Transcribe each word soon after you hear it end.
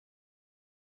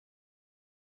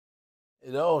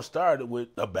It all started with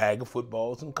a bag of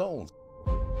footballs and cones.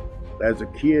 As a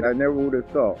kid, I never would have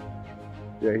thought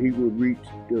that he would reach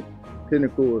the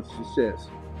pinnacle of success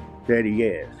that he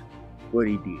has, but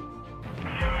he did.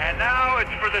 And now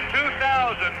it's for the 2000,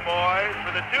 boys,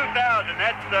 for the 2000.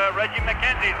 That's Reggie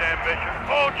McKenzie's ambition.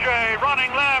 O.J.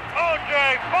 running left.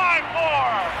 O.J.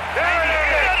 5-4. There it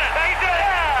is. He did it.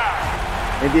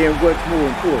 Yeah. And then what's more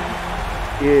important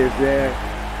is that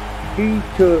he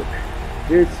took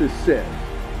his success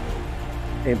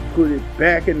and put it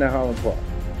back in the Highland Park.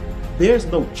 There's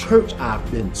no church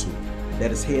I've been to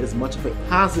that has had as much of a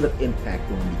positive impact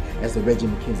on me as the Reggie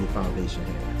McKenzie Foundation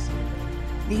has.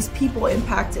 These people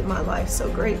impacted my life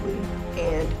so greatly,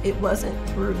 and it wasn't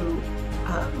through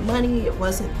money, it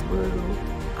wasn't through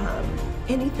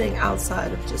anything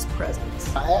outside of just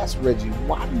presence. I asked Reggie,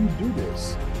 why do you do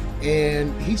this?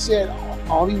 And he said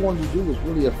all he wanted to do was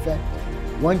really affect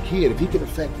one kid. If he could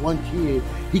affect one kid,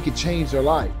 he could change their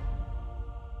life.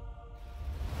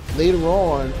 Later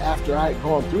on, after I had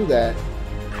gone through that,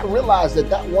 I realized that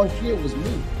that one kid was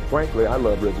me. Frankly, I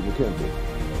love Reggie McKenzie.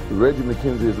 Reggie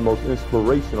McKenzie is the most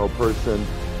inspirational person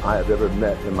I have ever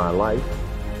met in my life.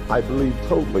 I believe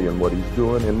totally in what he's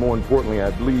doing, and more importantly,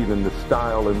 I believe in the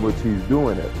style in which he's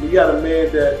doing it. We got a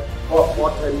man that brought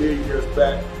multi-millionaires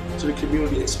back to the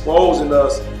community, exposing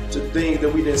us to things that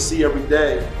we didn't see every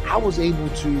day. I was able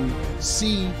to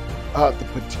see the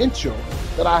potential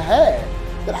that I had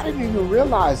that I didn't even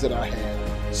realize that I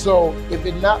had. So if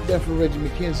it not been for Reggie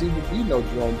McKenzie, there would be no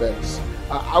Jerome Bettis.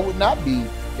 I would not be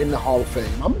in the Hall of Fame.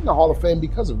 I'm in the Hall of Fame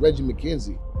because of Reggie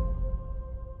McKenzie.